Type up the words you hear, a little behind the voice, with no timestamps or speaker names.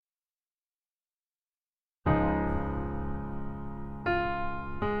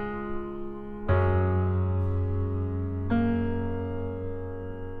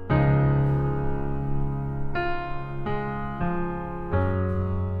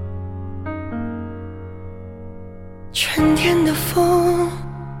春天的风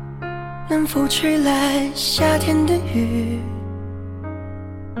能否吹来夏天的雨？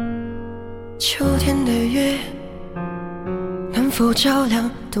秋天的月能否照亮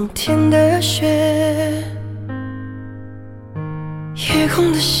冬天的雪？夜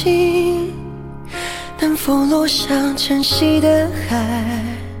空的星能否落向晨曦的海？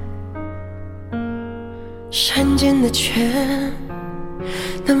山间的泉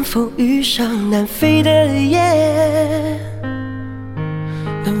能否遇上南飞的雁？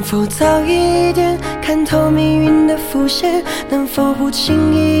能否早一点看透命运的伏线？能否不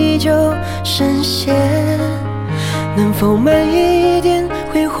轻易就深陷？能否慢一点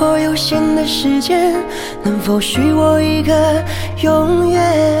挥霍有限的时间？能否许我一个永远？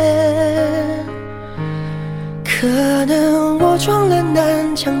可能我撞了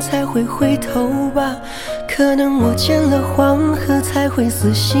南墙才会回头吧，可能我见了黄河才会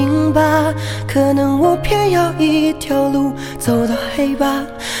死心吧，可能我偏要一条路走到黑吧，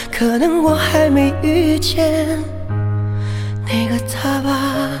可能我还没遇见那个他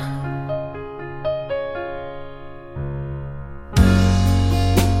吧。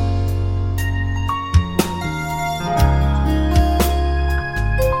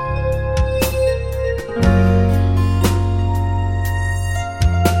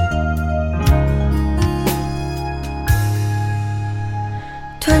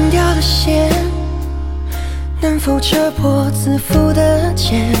断掉的线能否扯破自负的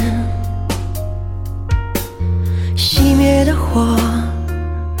茧？熄灭的火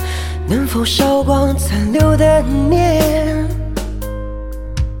能否烧光残留的念？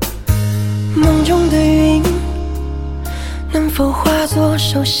梦中的云能否化作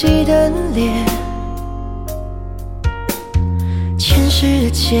熟悉的脸？前世的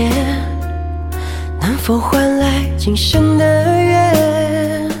劫能否换来今生的缘？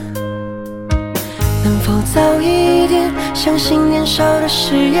能否早一点相信年少的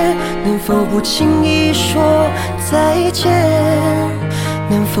誓言？能否不轻易说再见？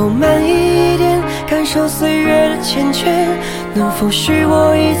能否慢一点感受岁月的缱绻？能否许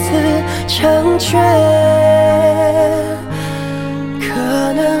我一次成全？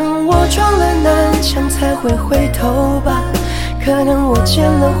可能我撞了南墙才会回头吧，可能我见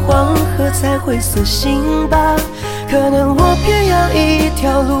了黄河才会死心吧，可能我偏要一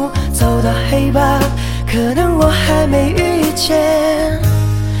条路走到黑吧，可能我还没遇见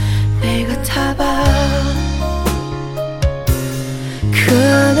那个他吧。可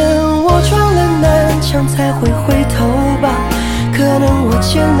能我撞了南墙才会回头吧，可能我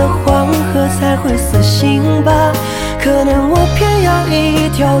见了黄河才会死心吧，可能我偏要一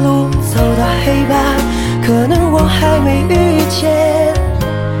条路走到黑吧，可能我还没遇见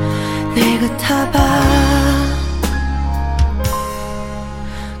那个他吧，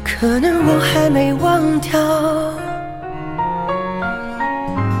可能我还没忘掉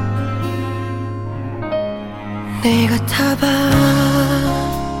那个他吧。